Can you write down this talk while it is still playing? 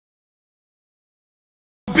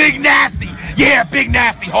Big Nasty. Yeah, Big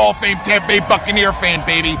Nasty, Hall of Fame Tampa Bay Buccaneer fan,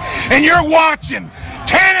 baby. And you're watching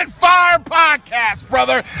Cannon Fire Podcast,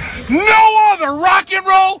 brother. No other rock and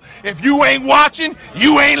roll. If you ain't watching,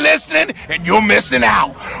 you ain't listening, and you're missing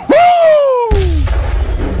out. Woo!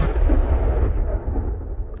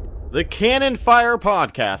 The Cannon Fire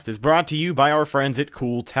Podcast is brought to you by our friends at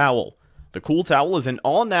Cool Towel. The Cool Towel is an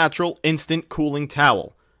all-natural, instant cooling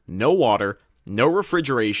towel. No water, no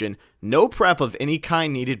refrigeration, no prep of any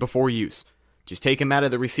kind needed before use. Just take them out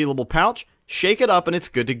of the resealable pouch, shake it up, and it's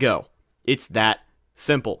good to go. It's that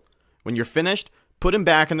simple. When you're finished, put them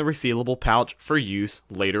back in the resealable pouch for use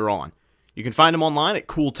later on. You can find them online at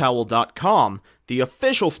cooltowel.com, the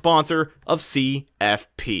official sponsor of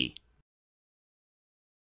CFP.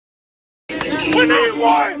 We need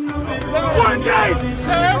one day,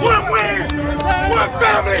 one win, one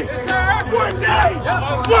family, one day,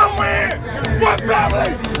 one win, one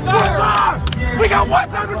family, one time. We got one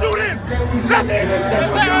time to do this. That's it.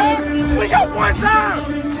 We got one time.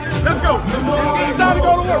 Let's go. It's time to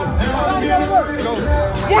go to work. It's time to go to work. Go.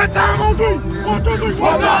 One time on three. 1, 2, 3.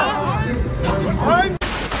 One time. All right.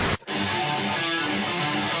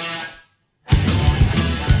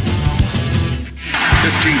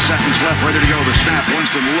 15 seconds left, ready to go. The snap.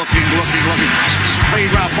 Winston looking. Fade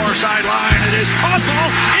route, far sideline. It is on ball.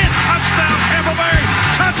 In touchdown, Tampa Bay.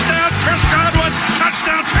 Touchdown, Chris Godwin.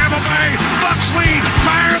 Touchdown, Tampa Bay. Bucs lead.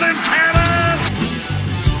 Fire them cannons.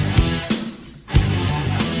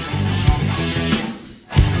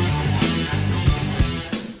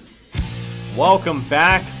 Welcome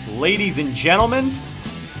back, ladies and gentlemen,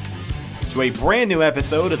 to a brand new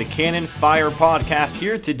episode of the Cannon Fire Podcast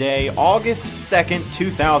here today, August 2nd,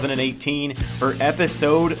 2018, for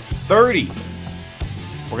episode 30.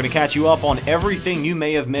 We're going to catch you up on everything you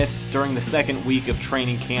may have missed during the second week of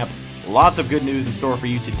training camp. Lots of good news in store for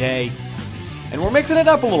you today, and we're mixing it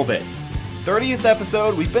up a little bit. 30th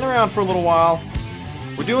episode, we've been around for a little while.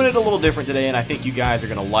 We're doing it a little different today, and I think you guys are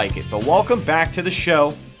going to like it. But welcome back to the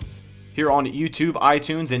show here on YouTube,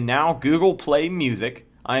 iTunes, and now Google Play Music.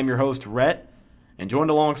 I am your host, Rhett, and joined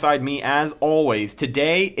alongside me, as always,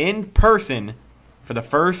 today in person, for the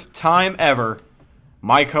first time ever,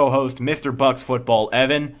 my co-host, Mr. Bucs Football,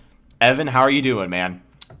 Evan. Evan, how are you doing, man?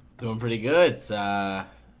 Doing pretty good. It's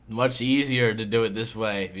much easier to do it this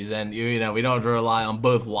way, because then we don't have to rely on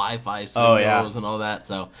both Wi-Fi signals and all that,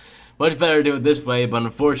 so much better to do it this way. But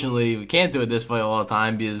unfortunately, we can't do it this way all the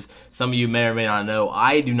time, because some of you may or may not know,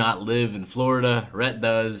 I do not live in Florida. Rhett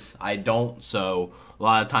does. I don't, so a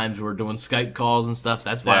lot of times we're doing Skype calls and stuff, so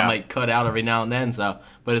that's why I might cut out every now and then. So,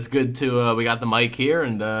 but it's good to we got the mic here,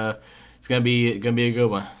 and it's gonna be a good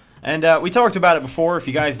one. And we talked about it before. If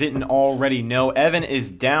you guys didn't already know, Evan is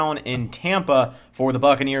down in Tampa for the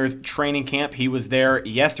Buccaneers training camp. He was there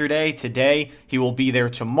yesterday. Today, he will be there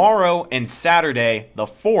tomorrow and Saturday, the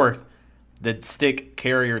 4th, the Stick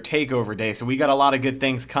Carrier Takeover Day. So we got a lot of good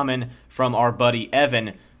things coming from our buddy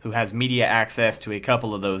Evan, who has media access to a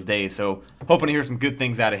couple of those days. So hoping to hear some good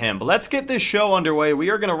things out of him. But let's get this show underway. We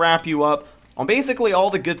are going to wrap you up on basically all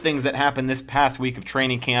the good things that happened this past week of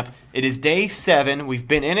training camp. It is day 7. We've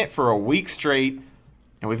been in it for a week straight,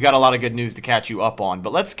 and we've got a lot of good news to catch you up on.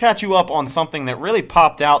 But let's catch you up on something that really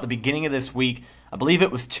popped out at the beginning of this week. I believe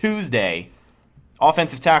it was Tuesday.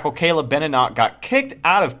 Offensive tackle Caleb Benenoch got kicked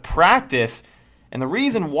out of practice, and the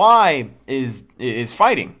reason why is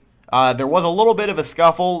fighting. There was a little bit of a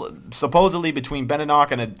scuffle, supposedly between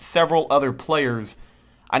Benenoch and several other players.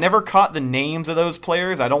 I never caught the names of those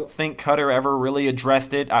players. I don't think Cutter ever really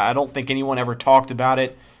addressed it. I don't think anyone ever talked about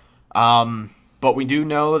it. But we do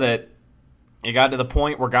know that it got to the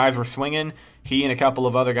point where guys were swinging. He and a couple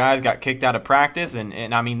of other guys got kicked out of practice,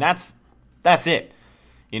 and I mean, that's it.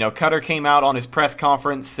 You know, Cutter came out on his press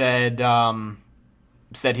conference, said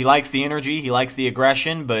he likes the energy, he likes the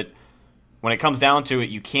aggression, but when it comes down to it,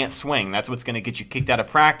 you can't swing. That's what's going to get you kicked out of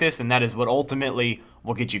practice, and that is what ultimately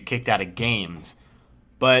will get you kicked out of games.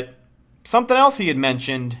 But something else he had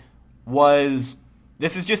mentioned was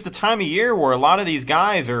this is just the time of year where a lot of these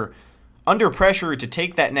guys are under pressure to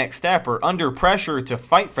take that next step or under pressure to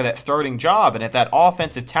fight for that starting job. And at that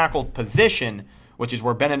offensive tackle position, which is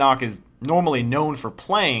where Benenoch is normally known for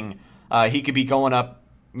playing, he could be going up,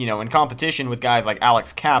 in competition with guys like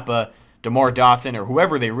Alex Kappa, DeMar Dotson, or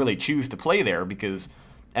whoever they really choose to play there, because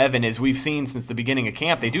Evan, as we've seen since the beginning of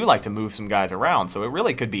camp, they do like to move some guys around, so it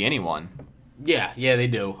really could be anyone. Yeah, they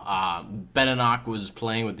do. Benenoch was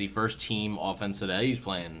playing with the first team offense today. He's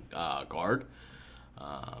playing guard.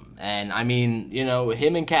 And I mean,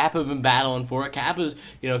 him and Cap have been battling for it. Cap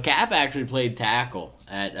actually played tackle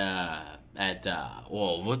at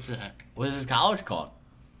what's his college called?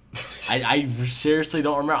 I seriously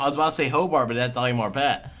don't remember. I was about to say Hobart, but that's Ollie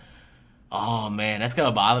Marpet. Oh man, that's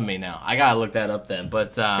gonna bother me now. I gotta look that up then.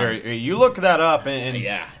 But Here, you look that up, and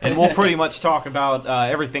yeah, and we'll pretty much talk about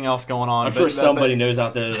everything else going on. I'm sure somebody knows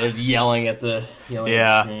out there that yelling at the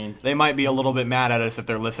screen. They might be a little bit mad at us if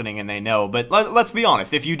they're listening and they know. But let's be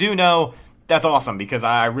honest. If you do know, that's awesome because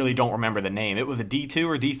I really don't remember the name. It was a D2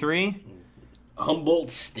 or D3? Humboldt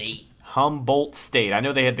State. Humboldt State. I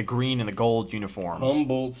know they had the green and the gold uniforms.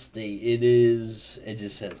 Humboldt State. It is. It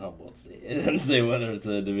just says Humboldt State. It doesn't say whether it's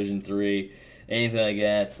a Division III, anything like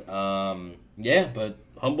that. Yeah, but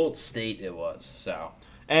Humboldt State it was. So.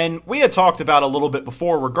 And we had talked about a little bit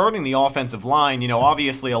before regarding the offensive line. You know,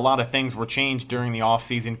 obviously a lot of things were changed during the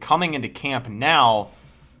offseason. Coming into camp now,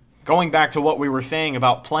 going back to what we were saying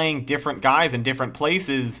about playing different guys in different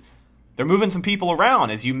places, they're moving some people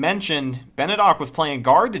around. As you mentioned, Benedock was playing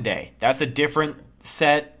guard today. That's a different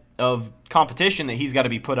set of competition that he's got to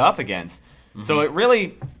be put up against. Mm-hmm. So it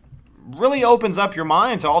really opens up your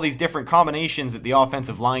mind to all these different combinations that the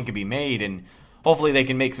offensive line could be made, and hopefully they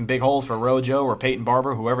can make some big holes for Rojo or Peyton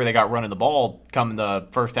Barber, whoever they got running the ball come the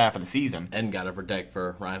first half of the season. And got to protect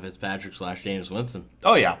for Ryan Fitzpatrick / James Winston.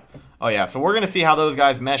 Oh, yeah. So we're going to see how those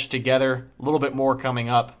guys mesh together. A little bit more coming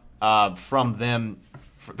up from them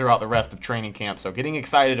throughout the rest of training camp. So getting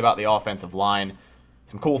excited about the offensive line.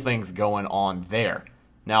 Some cool things going on there.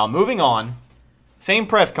 Now, moving on. Same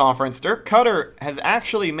press conference. Dirk Cutter has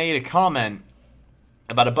actually made a comment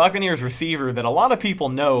about a Buccaneers receiver that a lot of people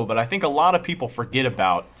know, but I think a lot of people forget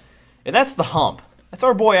about. And that's the hump. That's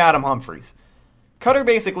our boy Adam Humphries. Cutter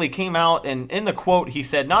basically came out, and in the quote he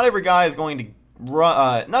said, not every guy is going to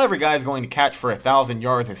catch for 1,000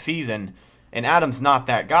 yards a season. And Adam's not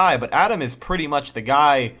that guy, but Adam is pretty much the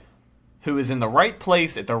guy who is in the right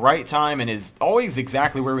place at the right time and is always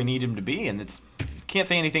exactly where we need him to be. And can't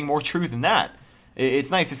say anything more true than that.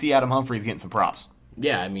 It's nice to see Adam Humphries getting some props.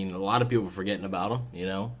 Yeah, I mean, a lot of people are forgetting about him, you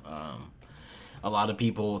know. A lot of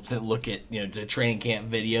people look at, you know, the training camp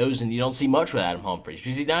videos, and you don't see much with Adam Humphries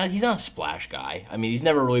because he's not a splash guy. I mean, he's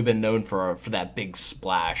never really been known for that big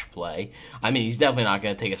splash play. I mean, he's definitely not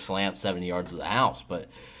going to take a slant 70 yards of the house, but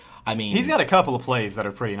I mean, he's got a couple of plays that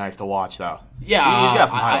are pretty nice to watch, though. Yeah, he's got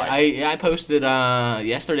some highlights. I posted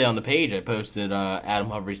yesterday on the page. I posted Adam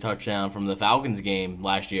Humphries' touchdown from the Falcons game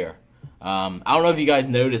last year. I don't know if you guys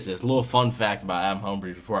noticed this. A little fun fact about Adam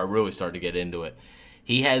Humphries before I really start to get into it.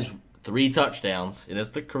 He has 3 touchdowns in his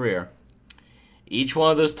career. Each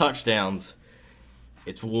one of those touchdowns,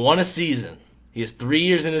 it's one a season. He has 3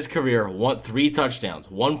 years in his career, 3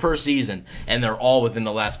 touchdowns, 1 per season, and they're all within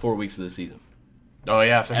the last 4 weeks of the season. Oh,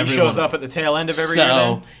 yeah, so he shows up at the tail end of every year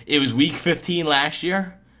then? So, it was Week 15 last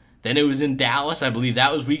year. Then it was in Dallas. I believe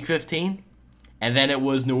that was Week 15. And then it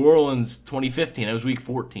was New Orleans 2015. That was Week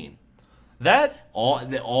 14. That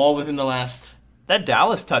all within the last. That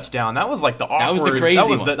Dallas touchdown, that was like the awkward. That was the crazy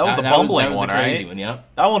one. That was the bumbling one, right? Crazy one, yeah.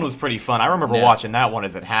 That one was pretty fun. I remember watching that one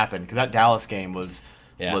as it happened because that Dallas game was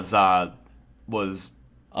up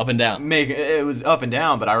and down. It was up and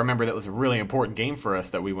down, but I remember that was a really important game for us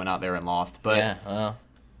that we went out there and lost. But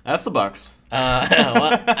that's the Bucs.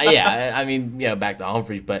 I mean, back to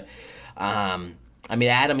Humphries, but I mean,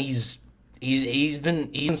 Adam, he's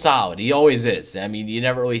been solid. He always is. I mean, you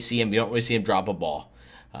never really see him. You don't really see him drop a ball.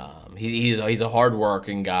 He's a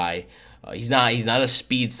hard-working guy. He's not a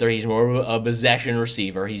speedster. He's more of a possession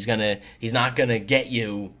receiver. He's not gonna get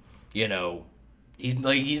you. You know,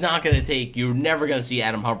 he's not gonna take. You're never gonna see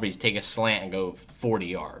Adam Humphries take a slant and go 40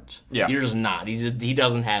 yards. Yeah, you're just not. He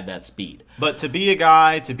doesn't have that speed. But to be a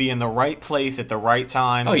guy to be in the right place at the right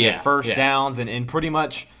time, to get first downs, and pretty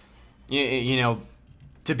much, you know,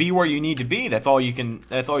 to be where you need to be, that's all you can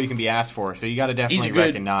be asked for. So you got to definitely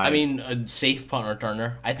recognize. I mean, a safe punt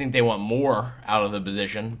returner. I think they want more out of the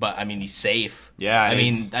position, but I mean, he's safe. Yeah, I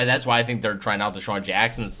mean, that's why I think they're trying out Deshaun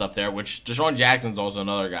Jackson and stuff there. Which Deshaun Jackson's also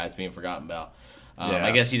another guy that's being forgotten about.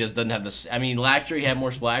 I guess he just doesn't have this. I mean, last year he had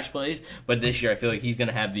more splash plays, but this year I feel like he's going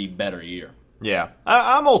to have the better year. Yeah,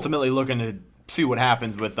 I'm ultimately looking to see what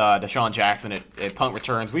happens with Deshaun Jackson at punt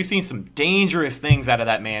returns. We've seen some dangerous things out of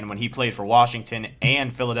that man when he played for Washington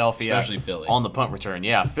and Philadelphia, especially Philly, on the punt return.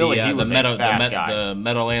 Yeah, Philly, he was a fast guy. The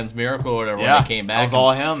Meadowlands Miracle or whatever when he came back. That was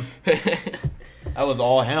all him. That was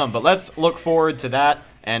all him. But let's look forward to that,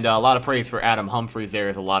 and a lot of praise for Adam Humphries there,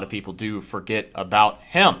 as a lot of people do forget about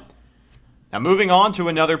him. Now, moving on to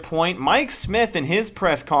another point, Mike Smith in his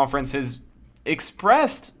press conference has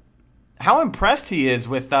expressed how impressed he is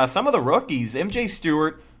with some of the rookies, MJ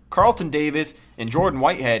Stewart, Carlton Davis, and Jordan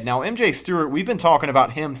Whitehead. Now, MJ Stewart, we've been talking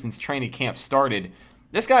about him since training camp started.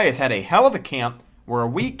 This guy has had a hell of a camp. We're a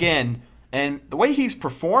week in, and the way he's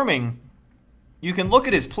performing, you can look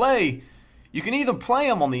at his play. You can either play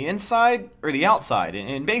him on the inside or the outside.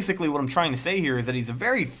 And basically what I'm trying to say here is that he's a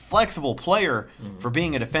very flexible player for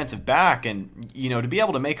being a defensive back. And, to be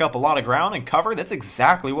able to make up a lot of ground and cover, that's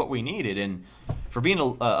exactly what we needed. And for being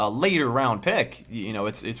a later round pick,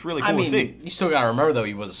 it's really cool to see. You still got to remember, though,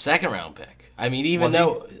 he was a second-round pick. I mean, even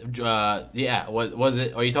though, was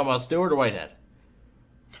it? Are you talking about Stewart or Whitehead?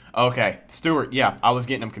 Okay, Stewart, yeah, I was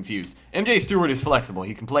getting him confused. MJ Stewart is flexible.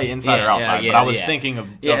 He can play inside or outside, but I was thinking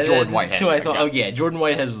of Jordan Whitehead. So I thought, Jordan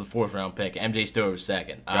Whitehead was the 4th-round pick. MJ Stewart was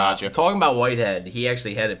second. Gotcha. Talking about Whitehead, he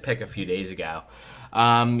actually had a pick a few days ago.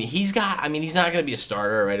 He's not going to be a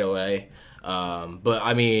starter right away.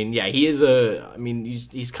 But, he is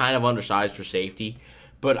he's kind of undersized for safety.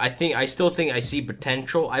 But I still think I see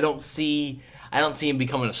potential. I don't see him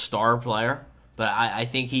becoming a star player. But I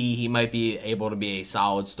think he might be able to be a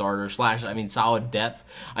solid starter / solid depth.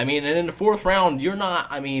 And in the 4th round, you're not,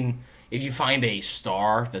 if you find a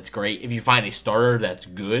star, that's great. If you find a starter, that's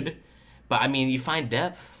good. But, you find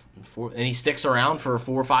depth, and he sticks around for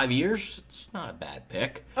 4 or 5 years, it's not a bad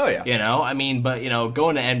pick. Oh, yeah.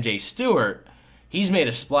 Going to MJ Stewart, he's made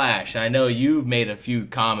a splash. And I know you've made a few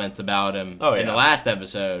comments about him in the last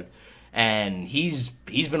episode. And he's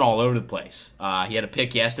been all over the place. He had a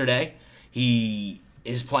pick yesterday. He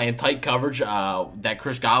is playing tight coverage. That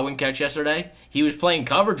Chris Godwin catch yesterday, he was playing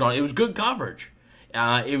coverage on it. It was good coverage.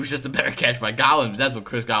 It was just a better catch by Godwin because that's what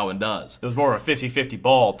Chris Godwin does. It was more of a 50-50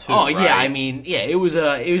 ball too. Oh, right? It was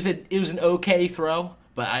an okay throw,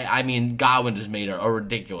 but Godwin just made a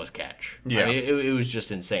ridiculous catch. Yeah, it was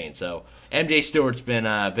just insane. So MJ Stewart's been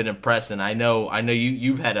impressive. I know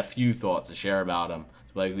you've had a few thoughts to share about him,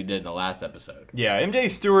 like we did in the last episode. Yeah, MJ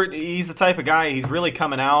Stewart, he's the type of guy. He's really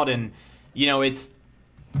coming out and.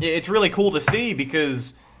 It's really cool to see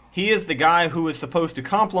because he is the guy who is supposed to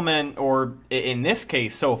complement, or in this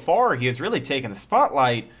case, so far, he has really taken the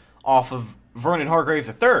spotlight off of Vernon Hargreaves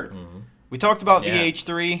III. Mm-hmm. We talked about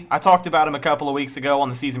VH3. I talked about him a couple of weeks ago on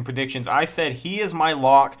the season predictions. I said he is my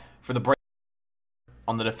lock for the break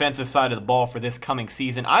on the defensive side of the ball for this coming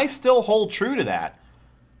season. I still hold true to that,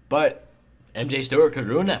 but MJ Stewart could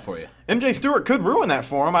ruin that for you. MJ Stewart could ruin that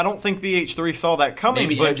for him. I don't think VH3 saw that coming.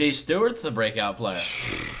 Maybe MJ Stewart's the breakout player.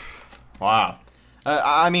 Wow.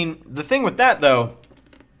 The thing with that, though,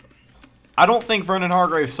 I don't think Vernon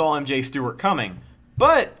Hargreaves saw MJ Stewart coming.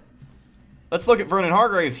 But let's look at Vernon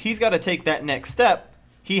Hargreaves. He's got to take that next step.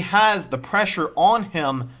 He has the pressure on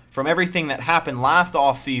him from everything that happened last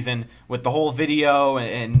offseason with the whole video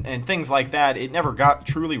and things like that. It never got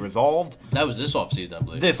truly resolved. That was this offseason, I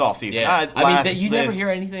believe. This offseason. Yeah. You never hear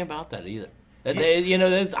anything about that either.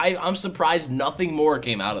 I'm surprised nothing more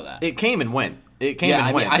came out of that. It came and went.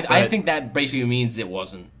 I think that basically means it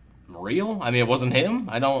wasn't real. It wasn't him.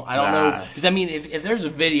 I don't know. Because, if there's a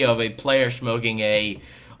video of a player smoking a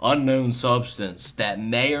unknown substance that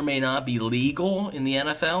may or may not be legal in the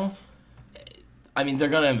NFL, they're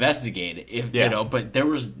going to investigate it. But there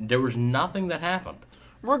was nothing that happened.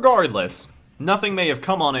 Regardless, nothing may have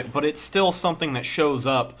come on it, but it's still something that shows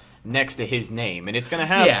up next to his name. And it's going to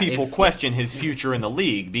have people question his future in the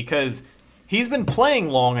league because he's been playing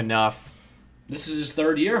long enough. This is his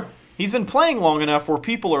 3rd year. He's been playing long enough where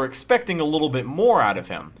people are expecting a little bit more out of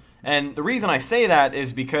him. And the reason I say that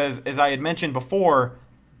is because, as I had mentioned before,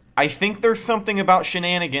 I think there's something about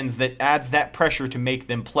shenanigans that adds that pressure to make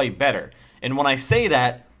them play better. And when I say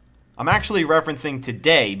that, I'm actually referencing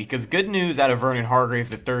today because good news out of Vernon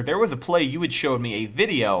Hargreaves III. There was a play you had showed me, a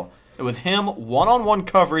video. It was him one-on-one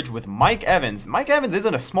coverage with Mike Evans. Mike Evans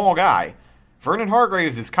isn't a small guy. Vernon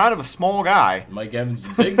Hargreaves is kind of a small guy. Mike Evans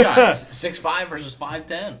is a big guy. 6'5" versus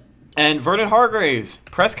 5'10". And Vernon Hargreaves,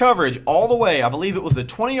 press coverage all the way. I believe it was a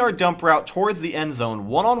 20-yard dump route towards the end zone,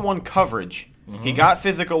 one-on-one coverage. Mm-hmm. He got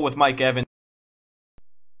physical with Mike Evans.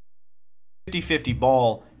 50-50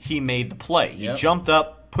 ball, he made the play. He jumped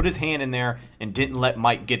up, put his hand in there, and didn't let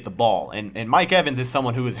Mike get the ball. And Mike Evans is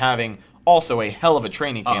someone who is having also a hell of a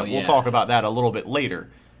training camp. We'll talk about that a little bit later.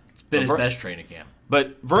 It's been his best training camp.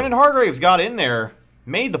 But Vernon Hargreaves got in there,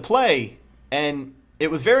 made the play, and it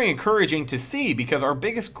was very encouraging to see because our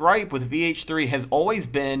biggest gripe with VH3 has always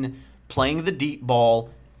been playing the deep ball,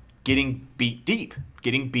 getting beat deep,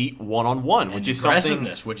 getting beat one-on-one, which is something...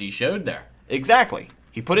 which he showed there. Exactly.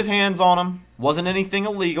 He put his hands on him, wasn't anything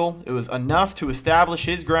illegal. It was enough to establish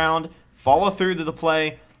his ground, follow through to the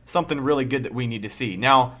play, something really good that we need to see.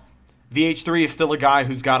 Now, VH3 is still a guy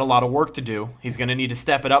who's got a lot of work to do. He's going to need to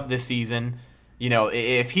step it up this season.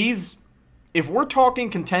 If we're talking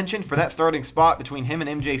contention for that starting spot between him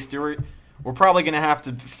and MJ Stewart, we're probably going to have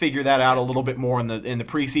to figure that out a little bit more in the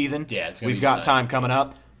preseason. Yeah, we've got time coming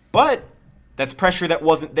up. But That's pressure that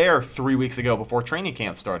wasn't there 3 weeks ago before training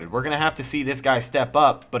camp started. We're going to have to see this guy step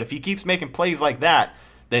up. But if he keeps making plays like that,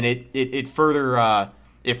 then it further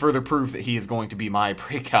proves that he is going to be my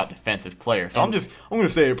breakout defensive player. So I'm going to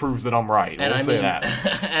say it proves that I'm right. And We'll say that.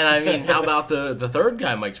 And I mean, how about the third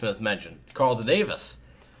guy Mike Smith mentioned, Carlton Davis?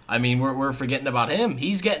 I mean, we're forgetting about him.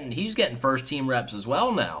 He's getting first team reps as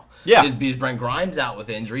well now. Yeah. Because Brent Grimes out with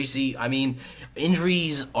injury. See, I mean,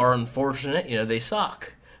 injuries are unfortunate. You know, they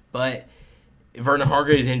suck. But Vernon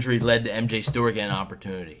Hargrave's injury led to MJ Stewart getting an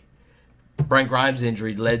opportunity. Brent Grimes'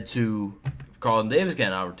 injury led to Carlton Davis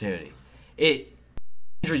getting an opportunity.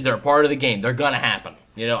 Injuries are a part of the game. They're going to happen.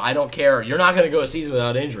 You know, I don't care. You're not going to go a season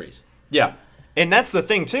without injuries. Yeah. And that's the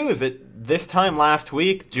thing, too, is that this time last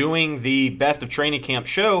week, doing the Best of Training Camp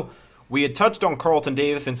show, we had touched on Carlton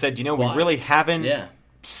Davis and said, we really haven't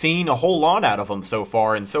seen a whole lot out of him so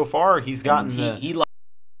far. And so far, he's gotten He liked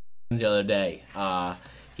the other day.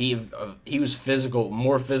 He was physical,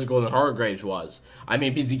 more physical than Hargraves was. I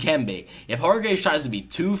mean, because he can be. If Hargraves tries to be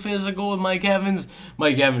too physical with Mike Evans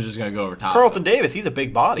is just going to go over top. Carlton Davis, he's a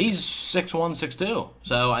big body. He's 6'1", 6'2".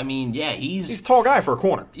 So, I mean, yeah, he's a tall guy for a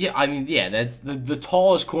corner. Yeah, I mean, yeah, that's the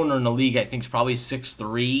tallest corner in the league, I think, is probably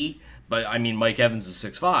 6'3", but, I mean, Mike Evans is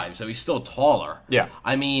 6'5", so he's still taller. Yeah.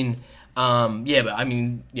 I mean, Carlton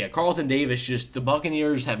Davis, the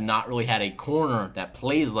Buccaneers have not really had a corner that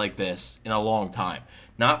plays like this in a long time.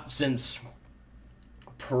 Not since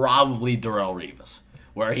probably Darrelle Revis,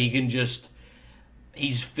 where he can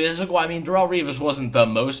he's physical. I mean, Darrelle Revis wasn't the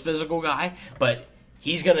most physical guy, but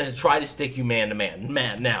he's going to try to stick you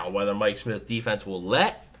man-to-man. Now, whether Mike Smith's defense will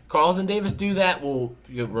let Carlton Davis do that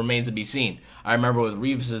remains to be seen. I remember with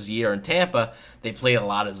Revis' year in Tampa, they played a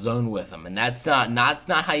lot of zone with him, and that's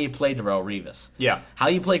not how you play Darrelle Revis. Yeah. How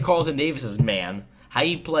you play Carlton Davis is man. How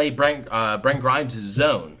you play Brent Grimes'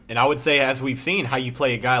 zone. And I would say, as we've seen, how you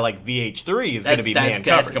play a guy like VH3 is going to be man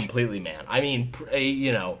coverage. That's completely man. I mean,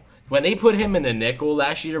 when they put him in the nickel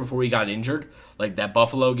last year before he got injured, like that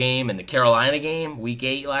Buffalo game and the Carolina game, Week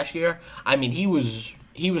 8 last year, I mean, he was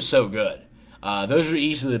so good. Those are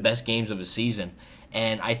easily the best games of his season,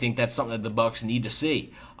 and I think that's something that the Bucs need to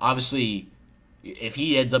see. Obviously, if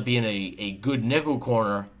he ends up being a good nickel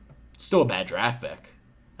corner, still a bad draft pick.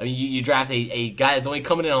 I mean, you draft a guy that's only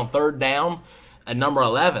coming in on third down at number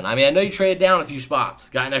 11. I mean, I know you traded down a few spots.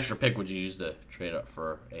 Got an extra pick, which you used to trade up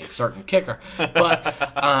for a certain kicker. But,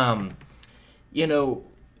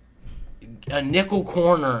 a nickel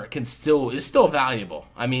corner is still valuable.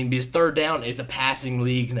 I mean, because third down, it's a passing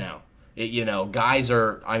league now. Guys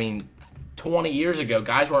are, 20 years ago,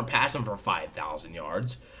 guys weren't passing for 5,000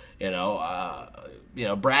 yards.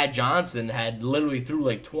 Brad Johnson had literally threw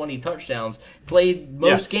like 20 touchdowns, played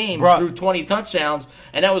most games, threw 20 touchdowns,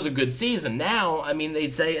 and that was a good season. Now, I mean,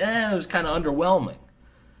 they'd say, it was kind of underwhelming.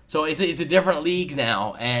 So it's a different league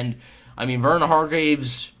now, and, I mean, Vernon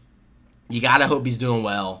Hargraves, you got to hope he's doing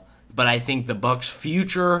well, but I think the Bucs'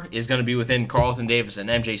 future is going to be within Carlton Davis and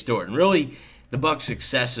MJ Stewart, and really, the Bucs'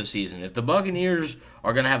 success this season. If the Buccaneers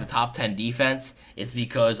are going to have a top 10 defense, it's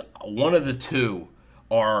because one of the two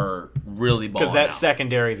are really balling out. Because that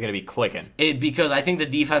secondary is going to be clicking. Because I think the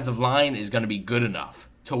defensive line is going to be good enough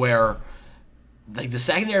to where, like, the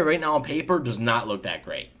secondary right now on paper does not look that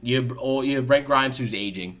great. You have Brent Grimes, who's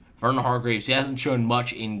aging. Vernon Hargraves, he hasn't shown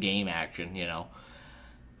much in-game action,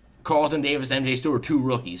 Carlton Davis, MJ Stewart, two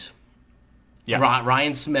rookies. Yeah.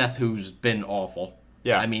 Ryan Smith, who's been awful.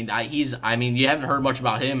 Yeah. I mean, you haven't heard much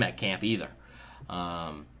about him at camp either.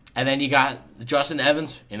 And then you got Justin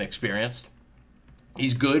Evans, inexperienced.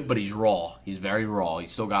 He's good, but he's raw. He's very raw.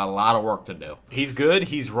 He's still got a lot of work to do. He's good.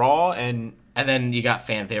 He's raw, and then you got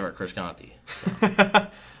fan favorite Chris Conte.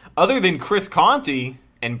 Other than Chris Conte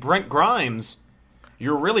and Brent Grimes,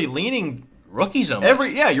 you're really leaning rookies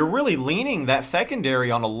almost. You're really leaning that secondary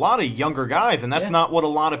on a lot of younger guys, and that's not what a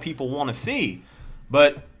lot of people want to see.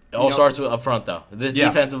 But it all starts with up front, though. If this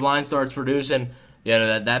defensive line starts producing,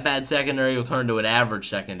 that bad secondary will turn to an average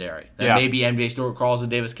secondary. Then maybe MJ Stewart, Carlton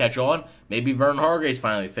Davis catch on. Maybe Vernon Hargraves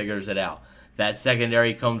finally figures it out. That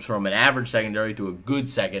secondary comes from an average secondary to a good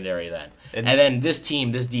secondary then. And then this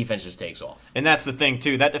defense just takes off. And that's the thing,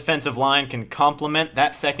 too. That defensive line can complement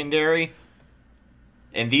that secondary.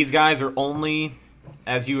 And these guys are only,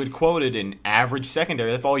 as you had quoted, an average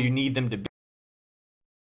secondary. That's all you need them to be.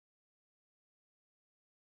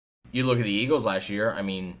 You look at the Eagles last year, I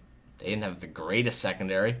mean, they didn't have the greatest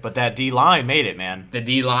secondary. But that D-line made it, man. The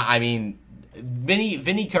D-line, I mean,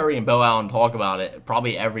 Vinny Curry and Bo Allen talk about it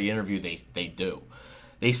probably every interview they do.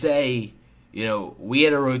 They say, we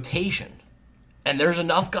had a rotation And there's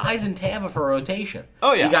enough guys in Tampa for rotation.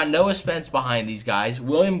 Oh, yeah. You got Noah Spence behind these guys,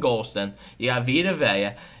 William Golston, you got Vita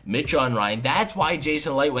Vea, Mitch Unrein. That's why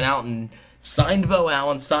Jason Light went out and signed Bo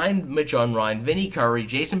Allen, signed Mitch Unrein, Vinny Curry,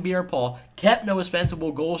 Jason Pierre-Paul, kept Noah Spence and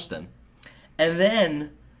Will Golston, and then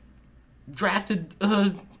drafted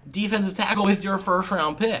a defensive tackle with your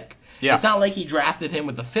first-round pick. Yeah. It's not like he drafted him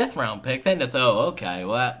with the 5th-round pick. Then it's, okay,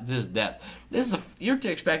 well, this is depth. You're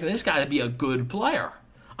expecting this guy to be a good player.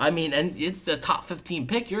 I mean, and it's the top 15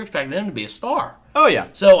 pick. You're expecting him to be a star. Oh, yeah.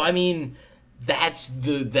 So, I mean, that's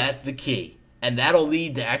the key. And that'll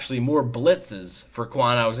lead to actually more blitzes for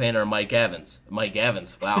Quan Alexander and Mike Evans. Mike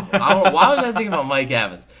Evans. Wow. I don't know, why was I thinking about Mike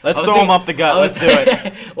Evans? Let's throw him up the gut. Let's do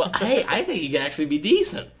it. Well, hey, I think he can actually be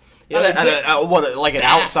decent. You know, like an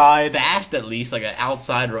outside? Fast, at least, like an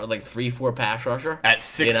outside, like 3-4 pass rusher. At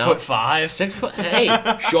 6'5"? 6 foot. Hey,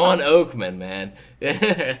 Sean Oakman, man.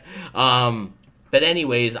 But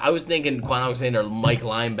anyways, I was thinking Quan Alexander, Mike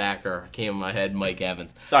linebacker, came in my head, Mike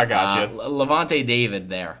Evans. I got you. Levante David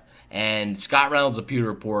there. And Scott Reynolds of Pewter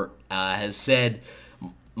Report has said,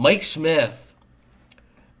 Mike Smith,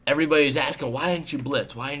 everybody was asking, why didn't you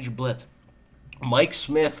blitz? Why didn't you blitz? Mike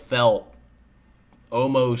Smith felt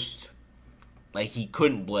almost like he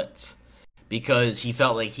couldn't blitz because he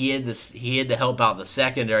felt like he had to help out the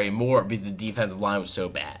secondary more because the defensive line was so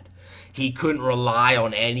bad. He couldn't rely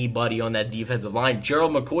on anybody on that defensive line.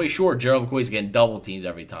 Gerald McCoy's getting double teamed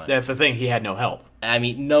every time. That's the thing. He had no help. I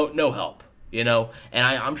mean, no help. You know, and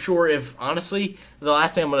I'm sure if, honestly, the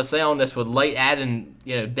last thing I'm going to say on this with Light adding,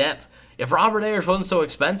 depth, if Robert Ayers wasn't so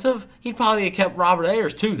expensive, he'd probably have kept Robert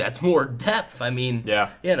Ayers too. That's more depth. I mean, yeah.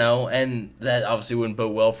 And that obviously wouldn't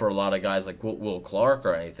bode well for a lot of guys like Will Clark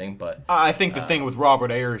or anything. But I think the thing with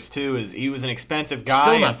Robert Ayers too is he was an expensive guy.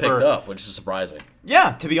 Still not picked up, which is surprising.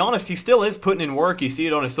 Yeah, to be honest, he still is putting in work. You see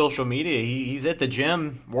it on his social media. He's at the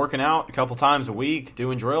gym working out a couple times a week,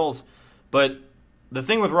 doing drills. But the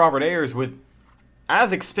thing with Robert Ayers, with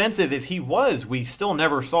as expensive as he was, we still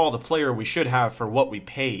never saw the player we should have for what we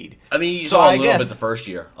paid. I mean, you saw a little bit the first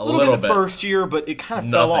year. A little bit the first year, but it kind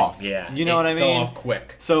of fell off. Yeah. You know what I mean? It fell off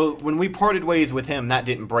quick. So when we parted ways with him, that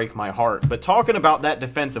didn't break my heart. But talking about that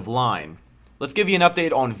defensive line, let's give you an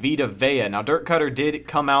update on Vita Vea. Now, Dirk Cutter did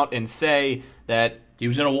come out and say that he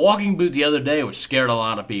was in a walking boot the other day, which scared a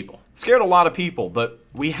lot of people. But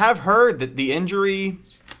we have heard that the injury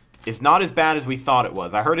is not as bad as we thought it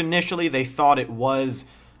was. I heard initially they thought it was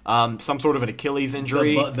some sort of an Achilles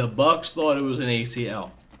injury. The Bucs thought it was an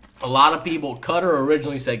ACL. A lot of people, Cutter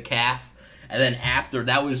originally said calf, and then after,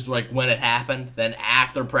 that was like when it happened, then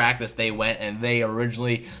after practice they went and they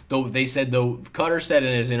originally, Cutter said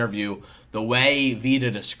in his interview, the way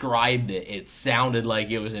Vita described it, it sounded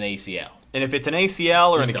like it was an ACL. And if it's an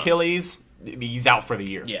ACL or an Achilles, he's out for the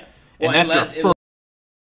year. Yeah. Well, and that's your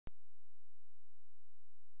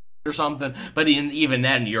or something, but even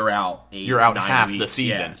then you're out. You're out half the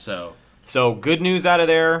season. Yeah, so good news out of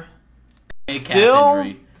there.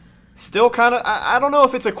 Still kind of, I don't know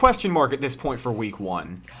if it's a question mark at this point for week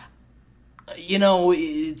 1.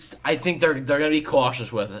 I think they're gonna be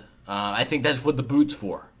cautious with it. I think that's what the boot's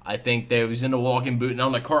for. I think they was in the walking boot and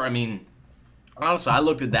on the car. I mean, honestly, I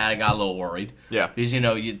looked at that. I got a little worried. Yeah, because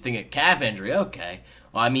you'd think a calf injury. Okay,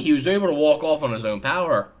 well, I mean, he was able to walk off on his own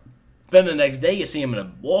power. Then the next day you see him in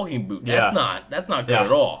a walking boot. That's not good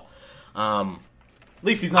at all. At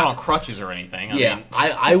least he's not on crutches or anything.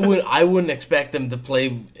 I wouldn't expect him to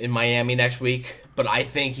play in Miami next week, but I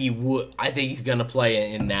think he would. I think he's gonna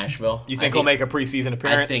play in Nashville. You think he'll make a preseason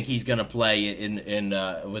appearance? I think he's gonna play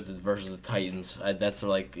versus the Titans. That's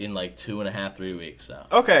like in 2.5, 3 weeks. So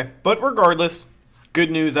okay, but regardless,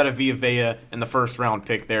 good news out of Vita Vea in the first round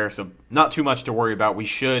pick there. So not too much to worry about. We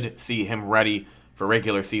should see him ready for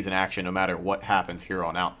regular season action no matter what happens here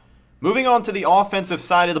on out. Moving on to the offensive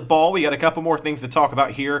side of the ball, we got a couple more things to talk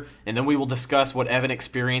about here, and then we will discuss what Evan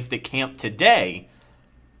experienced at camp today.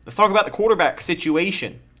 Let's talk about the quarterback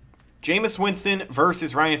situation. Jameis Winston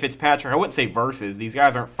versus Ryan Fitzpatrick. I wouldn't say versus. These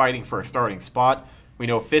guys aren't fighting for a starting spot. We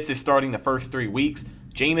know Fitz is starting the first 3 weeks.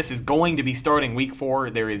 Jameis is going to be starting week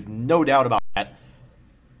 4. There is no doubt about that.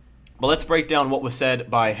 But let's break down what was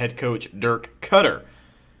said by head coach Dirk Cutter.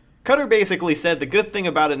 Cutter basically said the good thing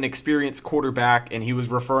about an experienced quarterback, and he was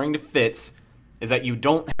referring to Fitz, is that you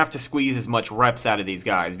don't have to squeeze as much reps out of these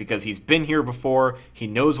guys because he's been here before, he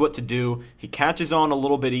knows what to do, he catches on a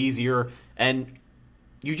little bit easier, and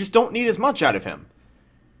you just don't need as much out of him.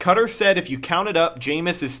 Cutter said if you count it up,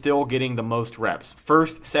 Jameis is still getting the most reps.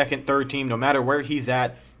 First, second, third team, no matter where he's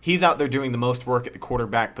out there doing the most work at the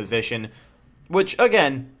quarterback position, which,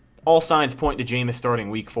 again, all signs point to Jameis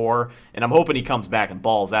starting week 4, and I'm hoping he comes back and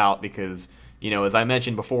balls out because as I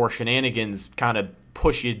mentioned before, shenanigans kind of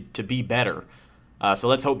push you to be better. So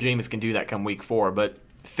let's hope Jameis can do that come week 4. But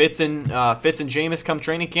Fitz and Jameis come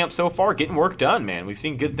training camp so far, getting work done, man. We've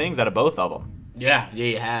seen good things out of both of them. Yeah,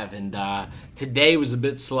 you have. And today was a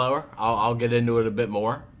bit slower. I'll get into it a bit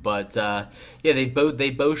more. But they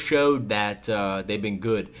both showed that they've been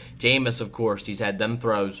good. Jameis, of course, he's had them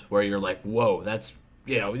throws where you're like, whoa, that's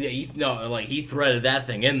like he threaded that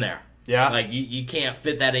thing in there. Yeah, like you can't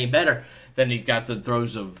fit that any better. Then he's got the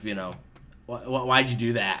throws of why'd you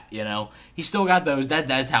do that? He's still got those.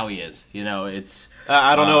 That's how he is. It's.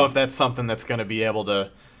 I don't know if that's something that's going to be able to.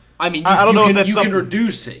 I mean, I don't know if that's you something. Can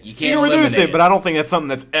reduce it. You can reduce it, but I don't think that's something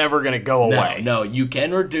that's ever going to go away. No, you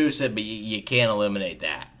can reduce it, but you can't eliminate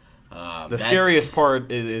that. The scariest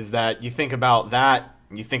part is that you think about that.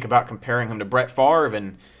 You think about comparing him to Brett Favre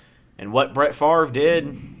and what Brett Favre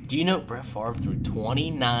did. Do you know Brett Favre threw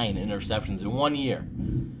 29 interceptions in 1 year?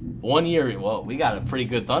 1 year. Well, we got a pretty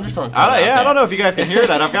good thunderstorm. I don't know if you guys can hear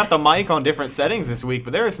that. I've got the mic on different settings this week,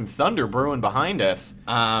 but there is some thunder brewing behind us.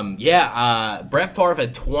 Brett Favre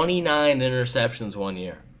had 29 interceptions 1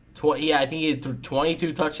 year. I think he threw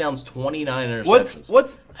 22 touchdowns, 29 interceptions.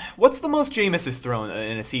 What's the most Jameis has thrown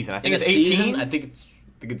in a season? I think it's 18. I think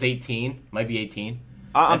it's 18. Might be 18.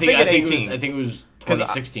 I think 18. I think it was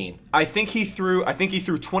 2016. I think he threw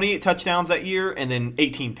 28 touchdowns that year and then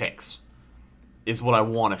 18 picks. Is what I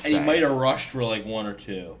want to say. And he might have rushed for like 1 or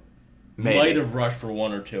 2. Maybe. Might have rushed for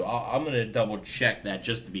 1 or 2. I'm going to double check that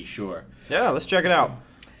just to be sure. Yeah, let's check it out.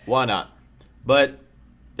 Why not? But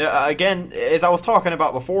again, as I was talking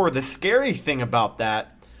about before, the scary thing about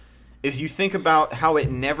that is you think about how it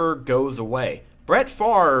never goes away. Brett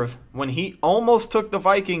Favre, when he almost took the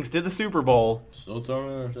Vikings to the Super Bowl,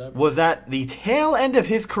 was at the tail end of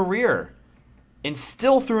his career and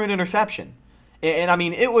still threw an interception. And I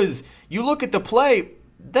mean, it was, you look at the play,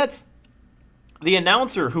 that's the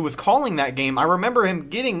announcer who was calling that game. I remember him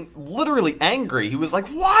getting literally angry. He was like,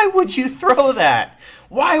 why would you throw that?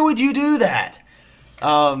 Why would you do that?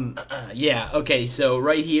 Okay, so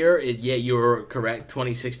right here, you were correct.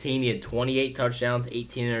 2016, he had 28 touchdowns,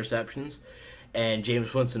 18 interceptions, and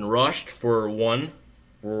Jameis Winston rushed for one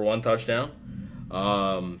touchdown.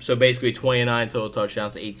 So basically 29 total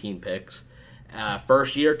touchdowns, 18 picks.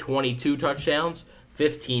 First year, 22 touchdowns,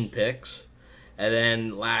 15 picks. And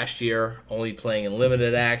then last year, only playing in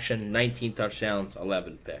limited action, 19 touchdowns,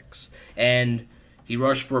 11 picks. And he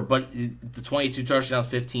rushed for, but the 22 touchdowns,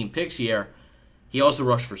 15 picks year, he also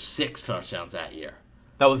rushed for 6 touchdowns that year.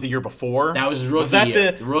 That was the year before? That was his rookie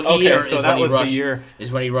year. The rookie year so that was the year.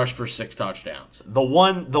 Is when he rushed for 6 touchdowns. The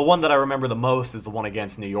one that I remember the most is the one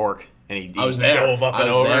against New York. And he dove up and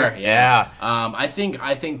over. There, yeah. I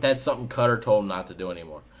think that's something Cutter told him not to do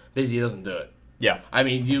anymore. Because he doesn't do it. Yeah. I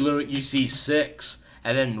mean, you see 6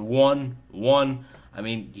 and then 1. I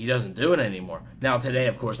mean, he doesn't do it anymore. Now today,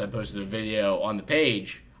 of course, I posted a video on the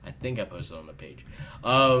page. I think I posted on the page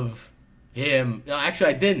of him. No, actually,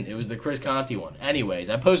 I didn't. It was the Chris Conti one. Anyways,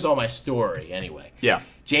 I posted on my story. Anyway. Yeah.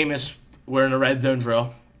 Jameis, we're in a red zone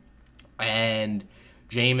drill, and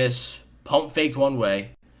Jameis pump faked one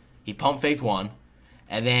way. He pump faked one,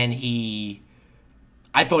 and then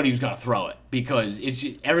I thought he was going to throw it because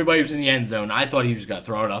everybody was in the end zone. I thought he was going to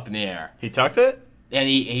throw it up in the air. He tucked it? And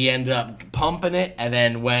he ended up pumping it and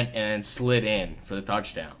then went and slid in for the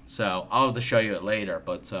touchdown. So I'll have to show you it later.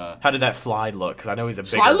 But how did that slide look? Because I know he's a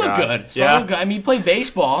bigger guy. Slide looked good. I mean, he played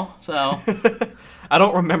baseball, so. I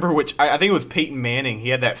don't remember which. I think it was Peyton Manning. He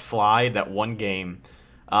had that slide that one game.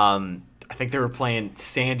 I think they were playing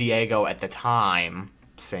San Diego at the time.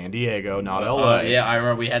 San Diego, not LA. Yeah, I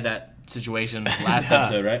remember we had that situation last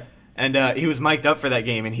episode, right? And he was mic'd up for that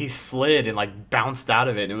game, and he slid and like bounced out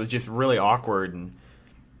of it, and it was just really awkward. And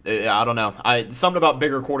I don't know. Something about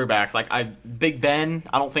bigger quarterbacks, like Big Ben.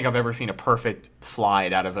 I don't think I've ever seen a perfect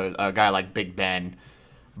slide out of a guy like Big Ben.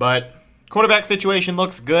 But quarterback situation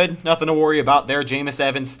looks good. Nothing to worry about there. Jameis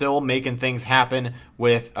Evans still making things happen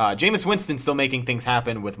with Jameis Winston still making things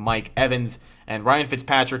happen with Mike Evans and Ryan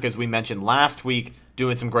Fitzpatrick, as we mentioned last week,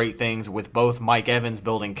 doing some great things with both Mike Evans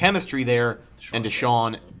building chemistry there and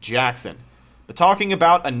Deshaun Jackson. But talking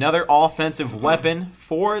about another offensive weapon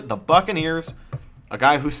for the Buccaneers, a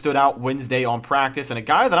guy who stood out Wednesday on practice, and a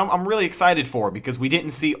guy that I'm really excited for because we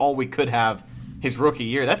didn't see all we could have his rookie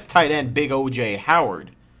year. That's tight end Big O.J.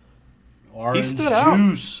 Howard. Orange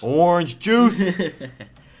juice. Orange juice.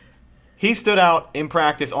 He stood out in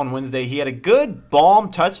practice on Wednesday. He had a good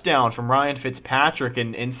bomb touchdown from Ryan Fitzpatrick.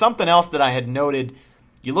 And something else that I had noted,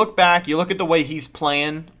 you look back, you look at the way he's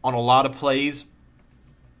playing on a lot of plays,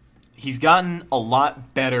 he's gotten a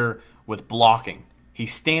lot better with blocking.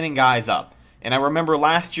 He's standing guys up. And I remember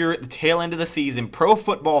last year at the tail end of the season, Pro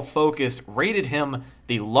Football Focus rated him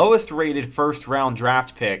the lowest rated first-round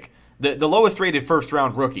draft pick, the lowest rated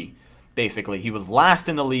first-round rookie, basically. He was last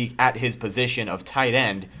in the league at his position of tight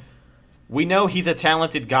end. We know he's a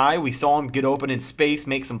talented guy. We saw him get open in space,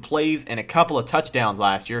 make some plays, and a couple of touchdowns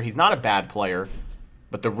last year. He's not a bad player,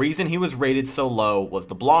 but the reason he was rated so low was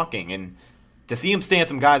the blocking. And to see him stand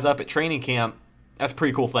some guys up at training camp, that's a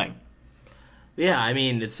pretty cool thing. Yeah, I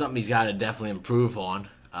mean, it's something he's got to definitely improve on.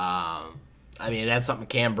 I mean, that's something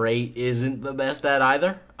Cam Brate isn't the best at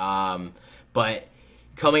either. But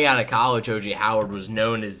coming out of college, O.J. Howard was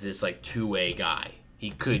known as this, like, two-way guy.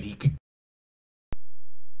 He could.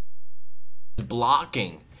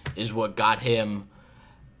 Blocking is what got him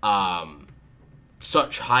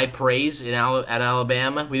such high praise at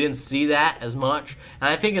Alabama. We didn't see that as much. And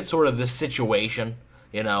I think it's sort of this situation,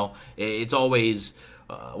 you know. It's always...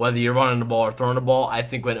 whether you're running the ball or throwing the ball, I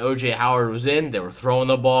think when O.J. Howard was in, they were throwing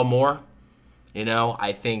the ball more. You know,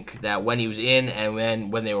 I think that when he was in and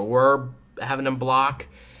when they were having him block,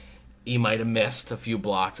 he might have missed a few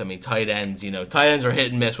blocks. I mean, tight ends are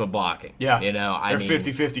hit and miss with blocking. Yeah, you know, they're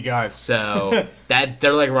 50-50 guys. So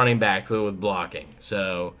they're like running back with blocking.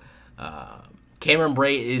 So Cameron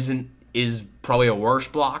Brate is probably a worse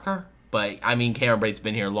blocker. But, I mean, Cameron Brate's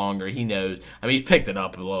been here longer. He knows. I mean, he's picked it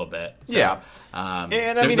up a little bit. So, yeah.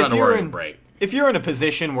 And I mean, if you're in a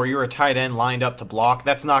position where you're a tight end lined up to block,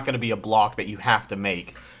 that's not going to be a block that you have to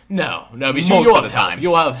make. No, because most of the time.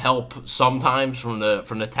 You'll have help sometimes from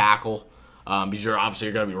the tackle, because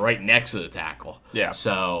you're going to be right next to the tackle. Yeah.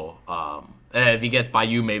 So, if he gets by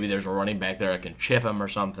you, maybe there's a running back there that can chip him or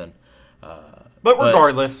something. But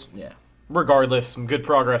regardless, yeah. Regardless, some good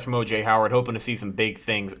progress from O.J. Howard. Hoping to see some big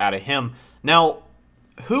things out of him. Now,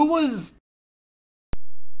 who was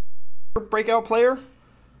your breakout player?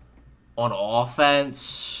 On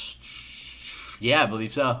offense, yeah, I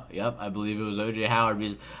believe so. Yep, I believe it was O.J. Howard.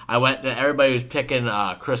 Because everybody was picking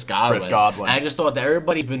Chris Godwin. And I just thought that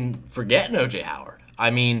everybody's been forgetting O.J. Howard.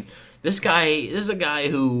 I mean, this is a guy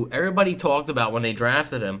who everybody talked about when they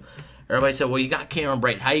drafted him. Everybody said, well, you got Cameron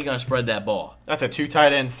Brate. How are you going to spread that ball? That's a two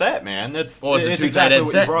tight end set, man. It's exactly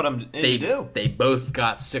what you brought him in to do. They both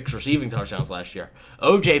got 6 receiving touchdowns last year.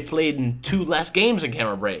 OJ played in 2 less games than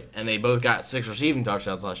Cameron Brate, and they both got 6 receiving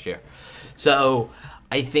touchdowns last year. So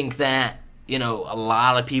I think that, a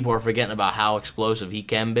lot of people are forgetting about how explosive he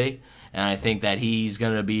can be, and I think that he's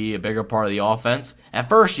going to be a bigger part of the offense. At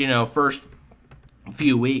first, first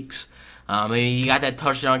few weeks, he got that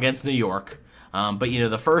touchdown against New York. But,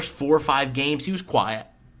 the first 4 or 5 games, he was quiet.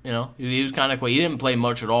 He was kind of quiet. He didn't play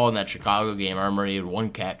much at all in that Chicago game. I remember he had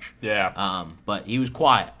 1 catch. Yeah. But he was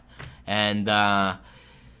quiet. And I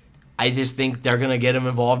just think they're going to get him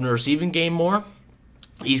involved in the receiving game more.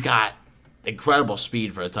 He's got incredible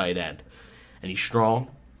speed for a tight end. And he's strong,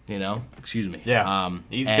 Excuse me. Yeah.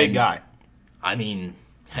 He's a big guy. I mean,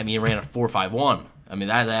 he ran a 4.51. I mean,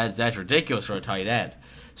 that's ridiculous for a tight end.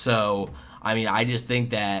 So... I just think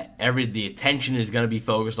that the attention is going to be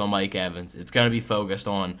focused on Mike Evans. It's going to be focused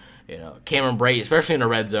on, Cameron Brate, especially in the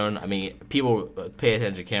red zone. I mean, people pay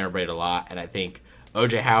attention to Cameron Brate a lot, and I think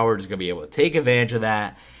O.J. Howard is going to be able to take advantage of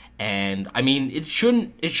that. And I mean, it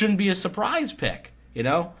shouldn't be a surprise pick.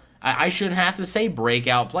 I shouldn't have to say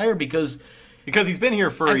breakout player because he's been here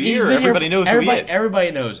for a year. Everybody knows who he is. Everybody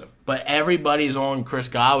knows him, but everybody's on Chris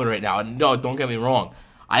Godwin right now. And no, don't get me wrong.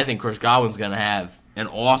 I think Chris Godwin's going to have an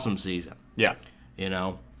awesome season. Yeah.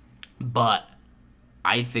 But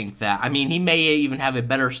I think that, he may even have a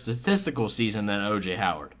better statistical season than O.J.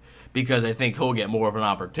 Howard because I think he'll get more of an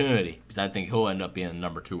opportunity because I think he'll end up being the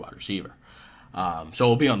number 2 wide receiver. So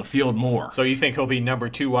he'll be on the field more. So you think he'll be number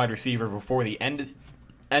 2 wide receiver before the end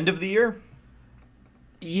of the year?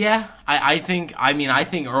 Yeah, I think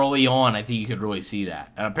early on, I think you could really see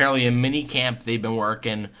that. And apparently in minicamp, they've been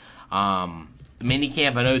working,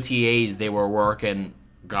 minicamp and OTAs, they were working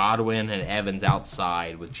Godwin and Evans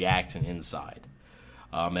outside with Jackson inside.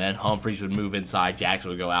 And then Humphreys would move inside, Jackson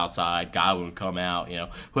would go outside, Godwin would come out,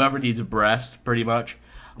 whoever needs a breast, pretty much.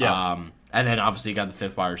 Yeah. And then obviously you got the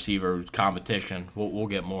 5th wide receiver competition. We'll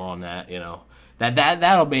get more on that,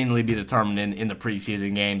 That'll mainly be determined in the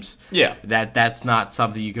preseason games. Yeah. That's not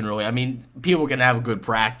something you can really, people can have a good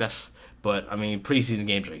practice, but preseason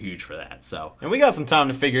games are huge for that. So. And we got some time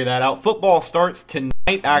to figure that out. Football starts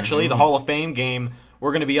tonight, actually, the Hall of Fame game.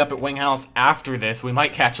 We're going to be up at Wing House after this. We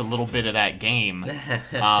might catch a little bit of that game.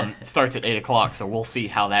 It starts at 8 o'clock, so we'll see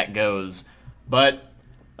how that goes. But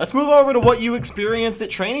let's move over to what you experienced at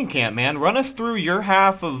training camp, man. Run us through your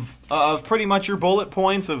half of pretty much your bullet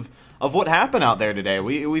points of what happened out there today.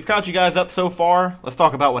 We've caught you guys up so far. Let's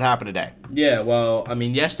talk about what happened today. Yeah, well,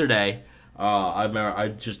 yesterday, I remember I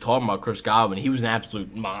just talking about Chris Godwin. He was an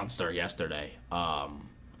absolute monster yesterday.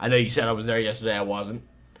 I know you said I was there yesterday. I wasn't.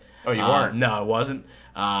 Oh, you weren't? No, I wasn't.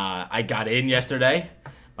 I got in yesterday.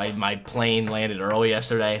 My plane landed early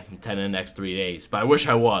yesterday. I'm attending the next 3 days. But I wish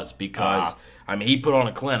I was because, I mean, he put on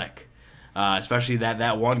a clinic. Especially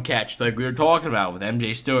that one catch like we were talking about with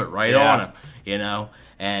MJ Stewart right on him, you know.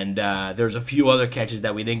 And there's a few other catches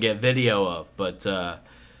that we didn't get video of. But,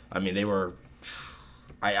 I mean, they were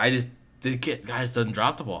 – the guy just doesn't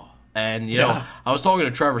drop the ball. And, you know, I was talking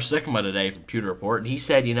to Trevor Sikkema today from Pewter Report, and he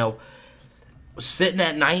said, you know, sitting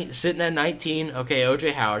at 19, okay,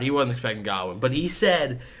 O.J. Howard, he wasn't expecting Godwin. But he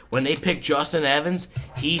said when they picked Justin Evans,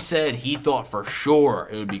 he said he thought for sure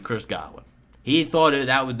it would be Chris Godwin. He thought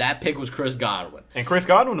that pick was Chris Godwin. And Chris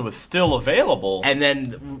Godwin was still available. And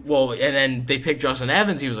then they picked Justin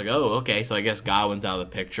Evans. He was like, oh, okay, so I guess Godwin's out of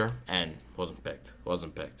the picture. And wasn't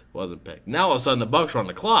picked. Now all of a sudden the Bucs are on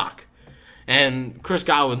the clock. And Chris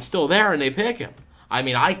Godwin's still there, and they pick him. I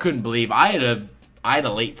mean, I couldn't believe I had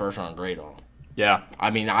a late first-round grade on him. Yeah. I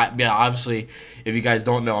mean, obviously, if you guys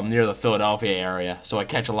don't know, I'm near the Philadelphia area, so I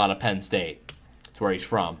catch a lot of Penn State. That's where he's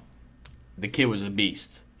from. The kid was a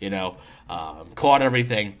beast, you know. Caught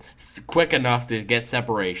everything quick enough to get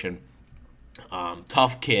separation.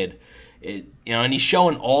 Tough kid. You know, and he's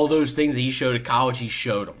showing all those things that he showed at college, he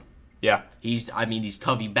showed them. Yeah. He's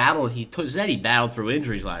tough. He said he battled through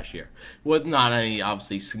injuries last year. Was not any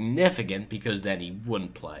obviously significant because then he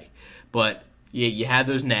wouldn't play. But you had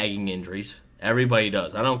those nagging injuries. Everybody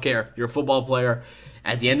does. I don't care. You're a football player.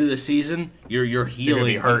 At the end of the season, you're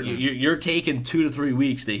healing. You're taking 2 to 3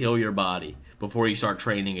 weeks to heal your body before you start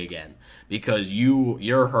training again because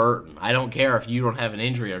you're hurting. I don't care if you don't have an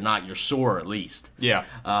injury or not. You're sore at least. Yeah.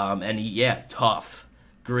 Tough,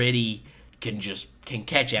 gritty, can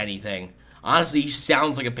catch anything. Honestly, he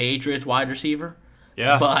sounds like a Patriots wide receiver.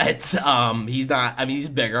 Yeah. But he's not. I mean, he's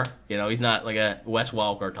bigger. You know, he's not like a Wes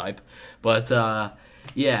Welker type. But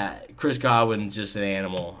Chris Godwin's just an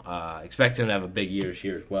animal. Expect him to have a big year this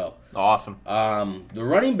year as well. Awesome. The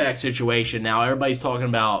running back situation now, everybody's talking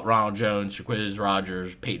about Ronald Jones, Jaquiz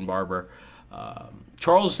Rogers, Peyton Barber.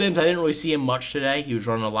 Charles Sims, I didn't really see him much today. He was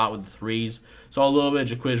running a lot with the threes. Saw a little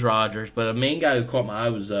bit of Jaquiz Rogers. But a main guy who caught my eye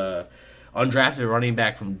was undrafted running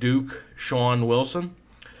back from Duke, Sean Wilson.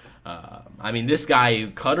 I mean, this guy who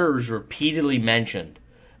Cutter's repeatedly mentioned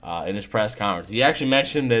in his press conference. He actually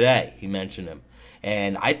mentioned him today. He mentioned him.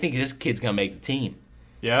 And I think this kid's going to make the team.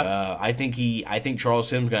 Yeah. I think Charles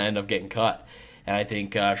Sims is going to end up getting cut. And I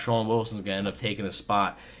think Sean Wilson's going to end up taking a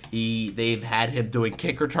spot. They've had him doing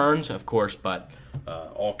kick returns, of course, but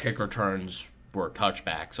all kick returns were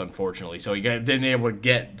touchbacks, unfortunately. So he didn't able to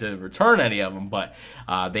get to return any of them, but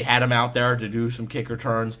they had him out there to do some kick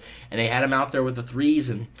returns, and they had him out there with the threes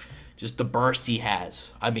and just the burst he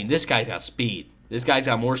has. I mean, this guy's got speed. This guy's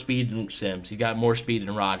got more speed than Sims. He's got more speed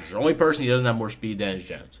than Rodgers. The only person he doesn't have more speed than is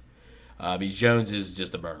Jones. Because Jones is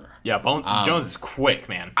just a burner. Yeah, Jones is quick,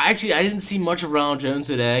 man. I didn't see much of Ronald Jones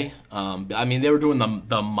today. I mean, they were doing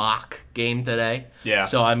the mock game today. Yeah.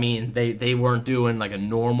 So, I mean, they weren't doing like a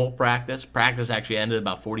normal practice. Practice actually ended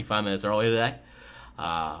about 45 minutes early today,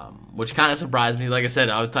 which kind of surprised me. Like I said,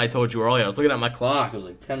 I told you earlier, I was looking at my clock. It was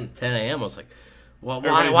like 10 a.m. I was like, well,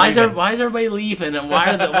 why is everybody leaving? And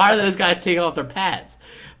why are those guys taking off their pads?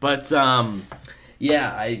 But, Sean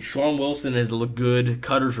Wilson has looked good.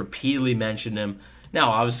 Cutter's repeatedly mentioned him.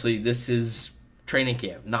 Now, obviously, this is training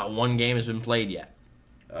camp. Not one game has been played yet.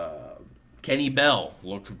 Kenny Bell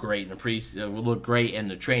looked great in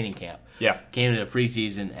the training camp. Yeah. Came into the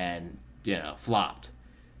preseason and flopped.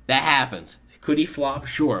 That happens. Could he flop?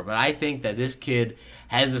 Sure, but I think that this kid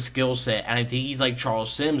has the skill set, and I think he's like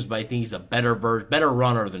Charles Sims, but I think he's a better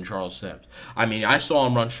runner than Charles Sims. I mean, I saw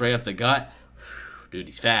him run straight up the gut. Dude,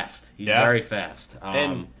 he's fast. He's very fast.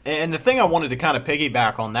 And the thing I wanted to kind of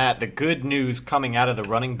piggyback on that, the good news coming out of the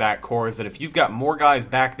running back core is that if you've got more guys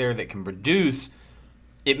back there that can produce,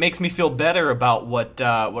 it makes me feel better about what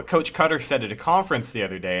Coach Cutter said at a conference the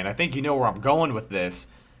other day, and I think you know where I'm going with this.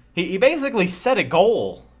 He basically set a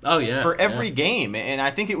goal for every game, and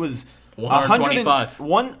I think it was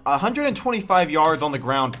 125 yards on the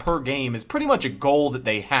ground per game is pretty much a goal that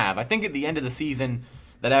they have. I think at the end of the season,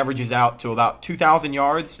 that averages out to about 2,000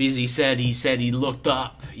 yards. Because he said he looked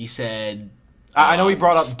up. He said I know he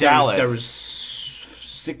brought up Dallas. There was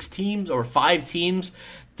 6 teams or 5 teams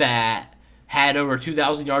that had over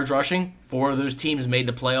 2,000 yards rushing. 4 of those teams made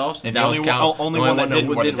the playoffs. And the only one that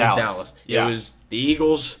didn't was Dallas. Yeah. It was the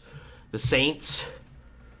Eagles, the Saints.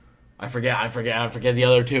 I forget the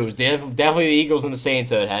other 2. It was definitely the Eagles and the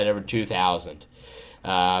Saints that had over 2,000.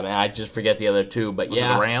 And I just forget the other 2. But was it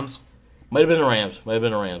the Rams? Might have been the Rams.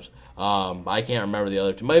 I can't remember the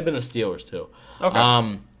other two. Might have been the Steelers too.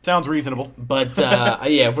 Okay. Sounds reasonable. But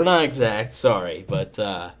yeah, if we're not exact, sorry, but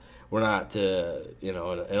we're not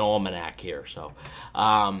an almanac here. So,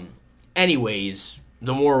 anyways,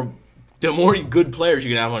 the more good players you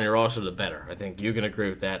can have on your roster, the better. I think you can agree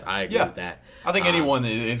with that. I agree with that. I think anyone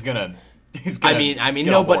is gonna.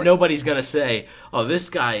 Nobody's gonna say, "Oh, this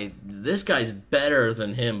guy's better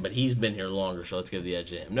than him," but he's been here longer, so let's give the edge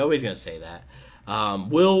to him. Nobody's gonna say that.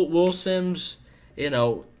 Will Sims,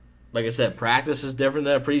 like I said, practice is different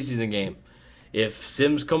than a preseason game. If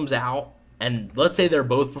Sims comes out and let's say they're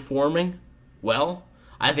both performing well,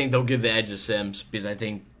 I think they'll give the edge to Sims because I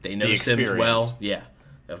think they know Sims well. Yeah,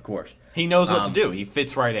 of course. He knows what to do. He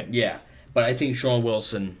fits right in. Yeah, but I think Sean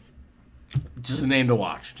Wilson, just a name to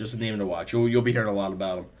watch. Just a name to watch. You'll be hearing a lot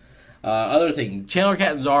about him. Other thing, Chandler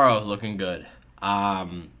Catanzaro looking good.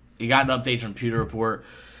 He got an update from Pewter Report.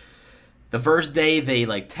 The first day they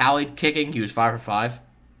tallied kicking, he was 5 for 5.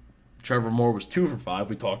 Trevor Moore was 2 for 5.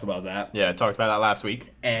 We talked about that. Yeah, I talked about that last week.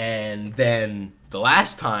 And then the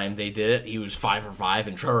last time they did it, he was 5 for 5,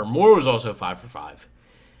 and Trevor Moore was also 5 for 5.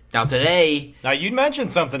 Now today... Now you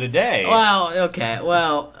mentioned something today. Well, okay.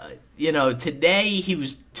 Well, today he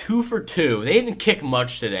was 2 for 2. They didn't kick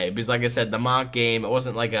much today because, like I said, the mock game, it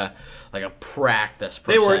was't like a practice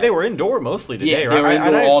per se. They were indoor mostly today, yeah, right? They were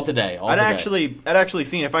indoor all today. I'd actually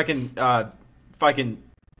seen if I can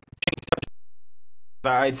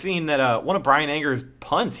I'd seen that one of Brian Anger's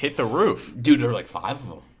punts hit the roof. Dude, there were like 5 of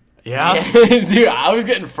them. Yeah? Dude, I was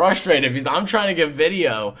getting frustrated because I'm trying to get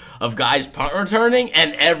video of guys punt returning,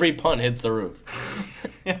 and every punt hits the roof.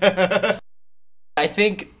 I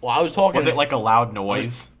think, I was talking... Was it like a loud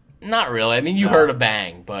noise? Not really. I mean, you heard a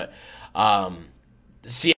bang, but...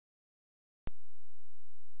 See,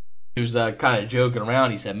 he was kind of joking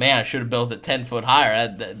around. He said, "Man, I should have built it 10 foot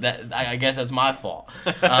higher. I guess that's my fault."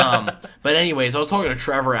 But anyways, I was talking to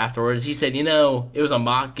Trevor afterwards. He said, it was a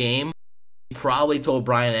mock game. He probably told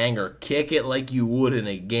Brian Anger, kick it like you would in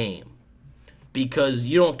a game. Because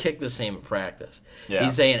you don't kick the same in practice. Yeah.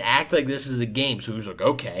 He's saying, act like this is a game. So he was like,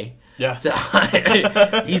 okay. Yeah. So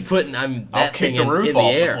he's putting that thing in the roof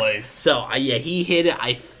off the place. So, he hit it,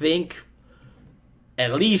 I think,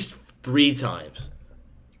 at least 3 times.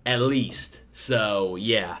 At least. So,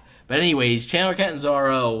 yeah. But anyways, Chandler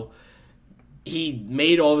Catanzaro, he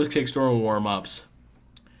made all of his kick storm warm-ups.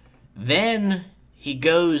 Then he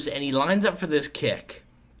goes and he lines up for this kick.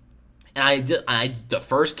 And the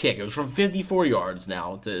first kick, it was from 54 yards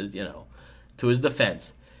now to his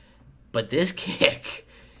defense. But this kick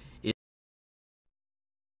is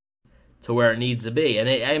to where it needs to be. And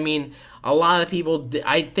a lot of people,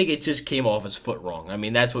 I think it just came off his foot wrong. I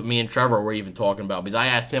mean, that's what me and Trevor were even talking about. Because I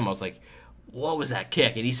asked him, I was like, what was that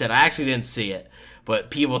kick? And he said, I actually didn't see it.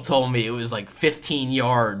 But people told me it was like 15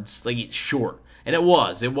 yards, short. And it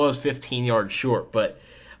was 15 yards short. But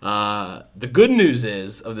the good news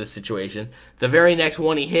is, of this situation, the very next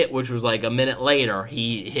one he hit, which was like a minute later,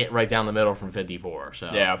 he hit right down the middle from 54.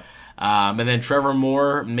 So yeah. And then Trevor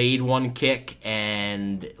Moore made one kick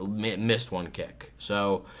and missed one kick.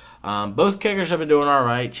 So both kickers have been doing all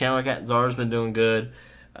right. Chandler Catanzaro's been doing good.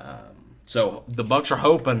 So the Bucs are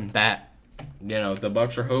hoping that,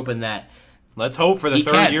 Let's hope for the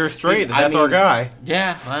third year straight that's our guy.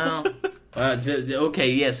 Yeah, well,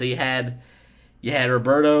 okay, yeah. So you had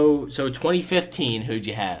Roberto. So 2015, who'd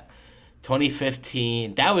you have?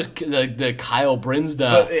 2015. That was the Kyle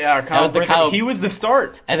Brinsda. Yeah, Kyle Brinsda. He was the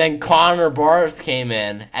start. And then Connor Barth came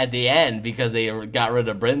in at the end because they got rid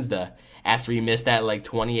of Brinsda after he missed that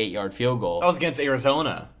 28-yard field goal. That was against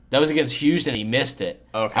Arizona. That was against Houston. He missed it.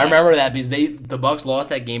 Okay. I remember that because the Bucs lost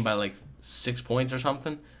that game by 6 points or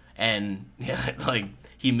something, and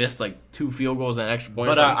he missed 2 field goals and an extra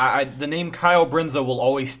point. But the name Kyle Brinsda will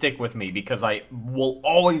always stick with me because I will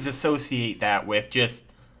always associate that with just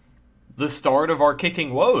the start of our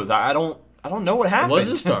kicking woes. I don't know what happened.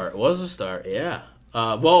 It was a start. Yeah.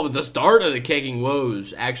 Well, the start of the kicking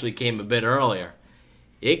woes actually came a bit earlier.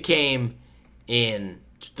 It came in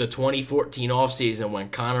the 2014 offseason when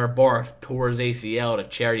Connor Barth tore his ACL at a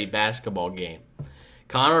charity basketball game.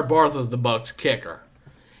 Connor Barth was the Bucs kicker,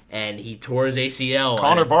 and he tore his ACL.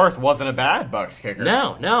 Connor Barth wasn't a bad Bucs kicker.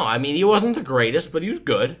 No. I mean, he wasn't the greatest, but he was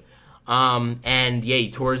good. And yeah,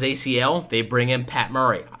 he tore his ACL. They bring in Pat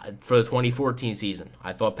Murray for the 2014 season.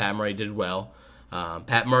 I thought Pat Murray did well.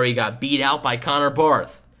 Pat Murray got beat out by Connor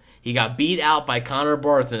Barth. He got beat out by Connor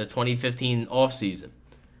Barth in the 2015 offseason.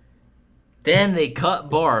 Then they cut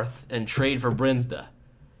Barth and trade for Brinsda.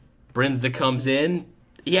 Brinsda comes in.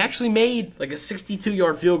 He actually made a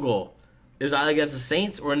 62-yard field goal It was either against the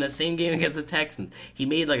Saints or in the same game against the Texans. He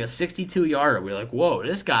made like a 62-yarder. We were like, whoa,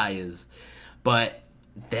 this guy is. But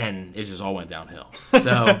then it just all went downhill.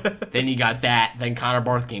 So then you got that. Then Connor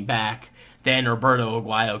Barth came back. Then Roberto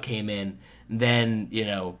Aguayo came in. Then,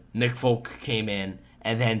 Nick Folk came in.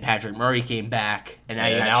 And then Patrick Murray came back. And now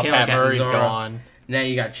you got Chandler Murray's Catanzaro. gone. Now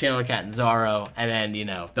you got Chandler Catanzaro. And then,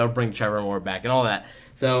 they'll bring Trevor Moore back and all that.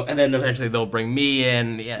 So, and then eventually they'll bring me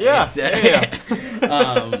in. But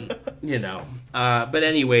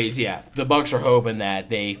anyways, the Bucs are hoping that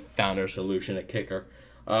they found their solution at kicker.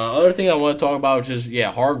 Other thing I want to talk about is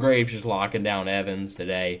just, Hargraves just locking down Evans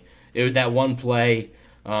today. It was that one play.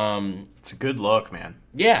 It's a good look, man.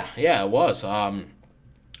 Yeah, it was. I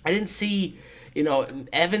didn't see,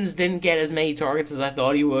 Evans didn't get as many targets as I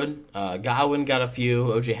thought he would. Godwin got a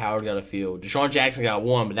few. O.J. Howard got a few. Deshaun Jackson got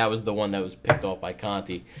one, but that was the one that was picked off by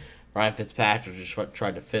Conti. Ryan Fitzpatrick just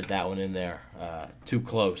tried to fit that one in there too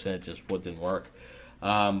close, and it just didn't work.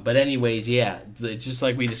 But anyways, it's just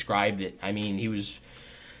like we described it. I mean, he was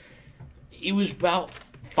about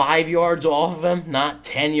 5 yards off of him, not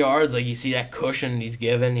 10 yards. Like, you see that cushion he's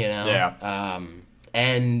given, Yeah.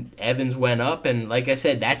 And Evans went up, and like I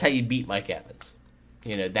said, that's how you beat Mike Evans.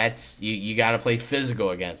 That's you got to play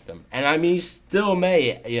physical against him. And I mean, he still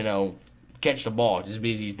may, catch the ball just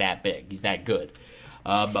because he's that big, he's that good.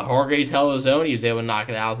 But Hargraves held his own. He was able to knock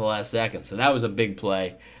it out at the last second. So that was a big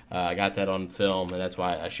play. I got that on film, and that's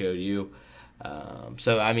why I showed you. That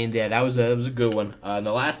was a good one.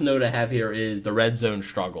 The last note I have here is the red zone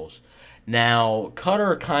struggles. Now,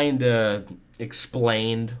 Cutter kind of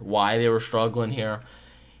explained why they were struggling here.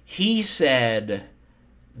 He said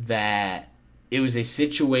that it was a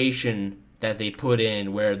situation that they put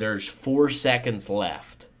in where there's 4 seconds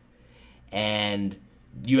left, and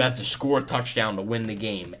you have to score a touchdown to win the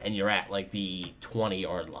game, and you're at like the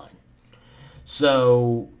 20-yard line.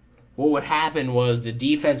 So what would happen was the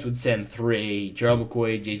defense would send 3, Gerald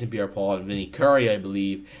McCoy, Jason Pierre-Paul, and Vinny Curry, I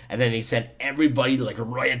believe, and then they sent everybody like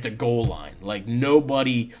right at the goal line. Like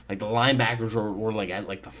nobody, like the linebackers were like at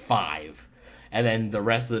like the 5, and then the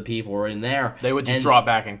rest of the people were in there. They would just drop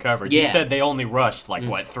back and cover. Yeah. You said they only rushed like,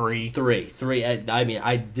 3? 3. I mean,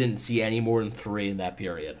 I didn't see any more than 3 in that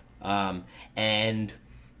period. And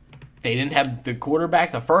they didn't have the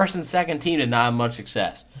quarterback. The first and second team did not have much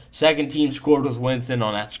success. Second team scored with Winston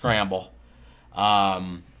on that scramble.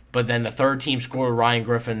 But then the third team scored with Ryan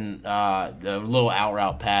Griffin, the little out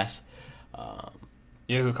route pass.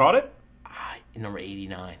 You know who caught it? Number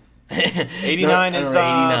 89. 89 is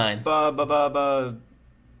 89. No,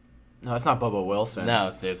 it's not Bubba Wilson.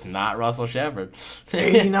 No, it's not Russell Shepard.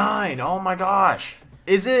 89. Oh my gosh.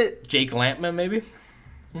 Is it Jake Lampman, maybe?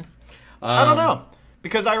 I don't know.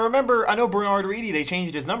 Because I know Bernard Reedy, they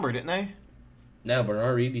changed his number, didn't they? No,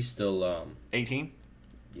 Bernard Reedy's still 18?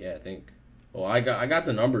 Yeah, I think. Well, I got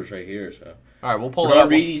the numbers right here, so. All right, we'll pull it Bernard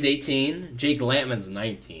up. Reedy's 18, Jake Lampman's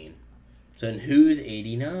 19. So then who's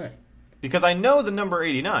 89? Because I know the number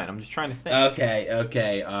 89. I'm just trying to think.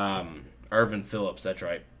 Okay. Irvin Phillips, that's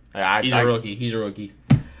right. He's a rookie.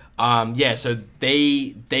 So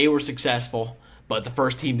they were successful, but the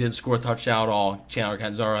first team didn't score a touchdown at all. Chandler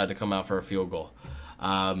Catanzaro had to come out for a field goal.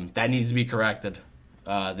 That needs to be corrected.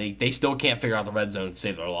 They still can't figure out the red zone to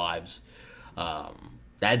save their lives.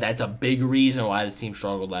 That's a big reason why this team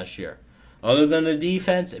struggled last year. Other than the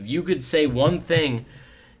defense, if you could say one thing,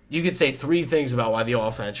 you could say 3 things about why the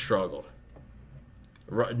offense struggled.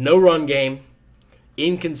 No run game,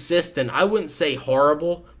 inconsistent, I wouldn't say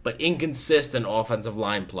horrible, but inconsistent offensive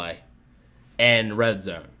line play, and red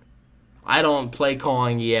zone. I don't play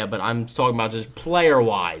calling, but I'm talking about just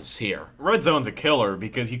player-wise here. Red zone's a killer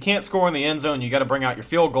because you can't score in the end zone. You got to bring out your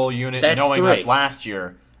field goal unit. That's knowing 3. us last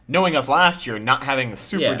year, not having a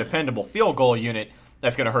super dependable field goal unit,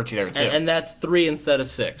 that's going to hurt you there too. And that's 3 instead of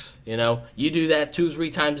 6. You do that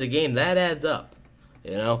 2-3 times a game, that adds up.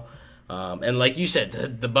 And like you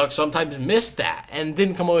said, the Bucs sometimes missed that and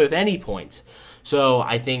didn't come away with any points. So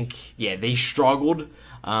I think, they struggled.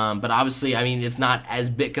 But obviously, I mean, it's not as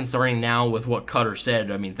big concerning now with what Cutter said.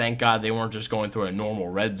 I mean, thank God they weren't just going through a normal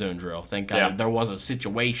red zone drill. Thank God there was a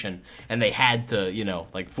situation and they had to,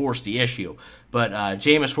 force the issue. But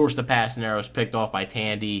Jameis forced the pass and arrows picked off by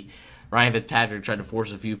Tandy. Ryan Fitzpatrick tried to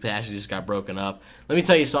force a few passes, just got broken up. Let me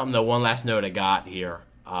tell you something, though, one last note I got here.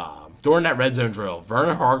 During that red zone drill,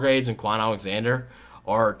 Vernon Hargraves and Quan Alexander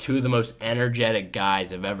are 2 of the most energetic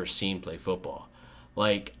guys I've ever seen play football.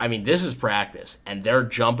 This is practice, and they're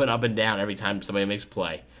jumping up and down every time somebody makes a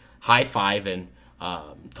play, high-fiving,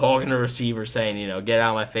 talking to receivers, saying, get out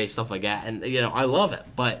of my face, stuff like that. And, I love it,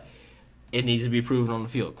 but it needs to be proven on the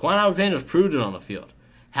field. Quan Alexander's proved it on the field.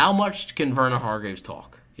 How much can Vernon Hargraves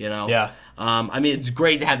talk? You know. Yeah. I mean, it's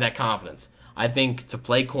great to have that confidence. I think to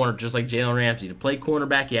play corner, just like Jalen Ramsey, to play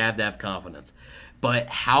cornerback, you have to have confidence. But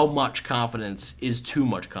how much confidence is too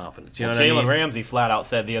much confidence? You know what I mean? Jalen Ramsey flat out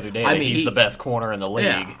said the other day that he's the best corner in the league.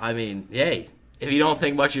 Yeah, I mean, hey, if you don't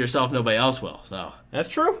think much of yourself, nobody else will. So that's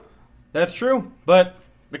true. That's true. But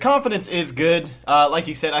the confidence is good. Like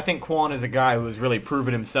you said, I think Quan is a guy who has really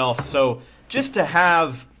proven himself. So just to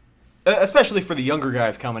have, especially for the younger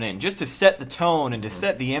guys coming in, just to set the tone and to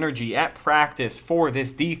set the energy at practice for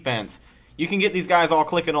this defense, you can get these guys all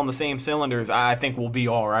clicking on the same cylinders. I think we'll be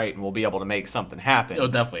all right and we'll be able to make something happen. It'll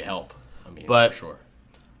definitely help. I mean, but for sure.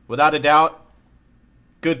 Without a doubt,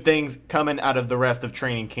 good things coming out of the rest of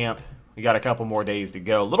training camp. We got a couple more days to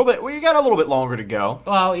go. We got a little bit longer to go.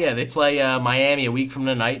 Well, yeah, they play Miami a week from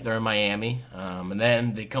tonight. They're in Miami. And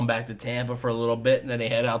then they come back to Tampa for a little bit, and then they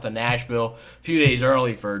head out to Nashville a few days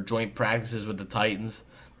early for joint practices with the Titans.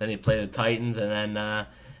 Then they play the Titans, and then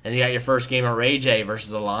you got your first game at Ray J versus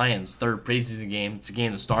the Lions, third preseason game. It's a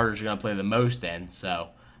game the starters are going to play the most in. So,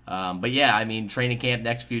 but yeah, I mean, training camp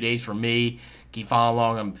next few days for me. Keep following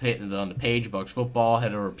along on the page, Bucs Football.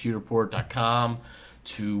 Head over to pewreport.com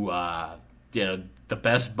to the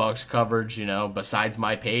best Bucs coverage, besides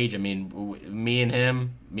my page. I mean, me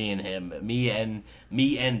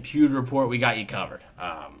and Pew Report, we got you covered.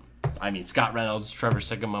 I mean, Scott Reynolds, Trevor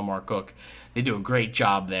Sikkema, Mark Cook, they do a great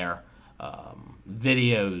job there.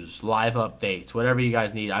 Videos, live updates, whatever you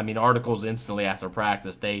guys need. I mean, articles instantly after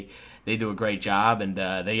practice. They do a great job, and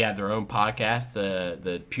they have their own podcast,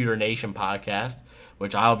 the Pewter Nation podcast,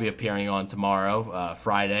 which I'll be appearing on tomorrow,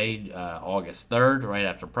 Friday, August 3rd, right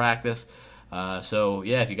after practice. So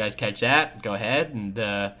yeah, if you guys catch that, go ahead and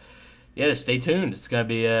just stay tuned. It's gonna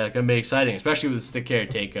be exciting, especially with the Stick Carry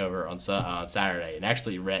Takeover on Saturday. And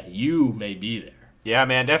actually, Rhett, you may be there. Yeah,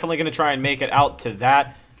 man, definitely gonna try and make it out to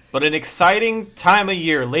that. But an exciting time of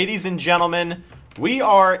year, ladies and gentlemen. We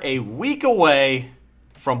are a week away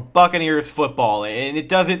from Buccaneers football, and it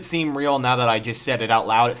doesn't seem real now that I just said it out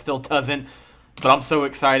loud. It still doesn't. But I'm so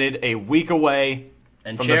excited. A week away.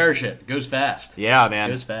 And cherish it. It goes fast. Yeah, man.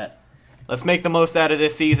 It goes fast. Let's make the most out of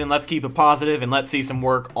this season. Let's keep it positive, and let's see some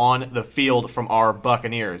work on the field from our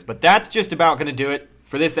Buccaneers. But that's just about going to do it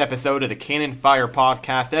for this episode of the Cannon Fire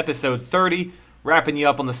Podcast, episode 30, wrapping you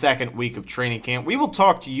up on the second week of training camp. We will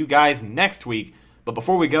talk to you guys next week. But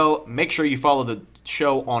before we go, make sure you follow the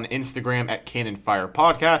show on Instagram at Cannon Fire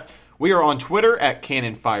Podcast. We are on Twitter at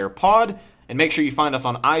Cannon Fire Pod. And make sure you find us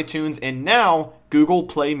on iTunes and now Google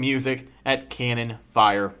Play Music at Cannon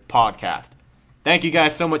Fire Podcast. Thank you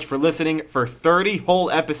guys so much for listening for 30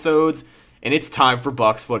 whole episodes, and it's time for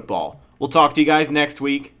Bucs football. We'll talk to you guys next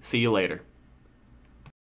week. See you later.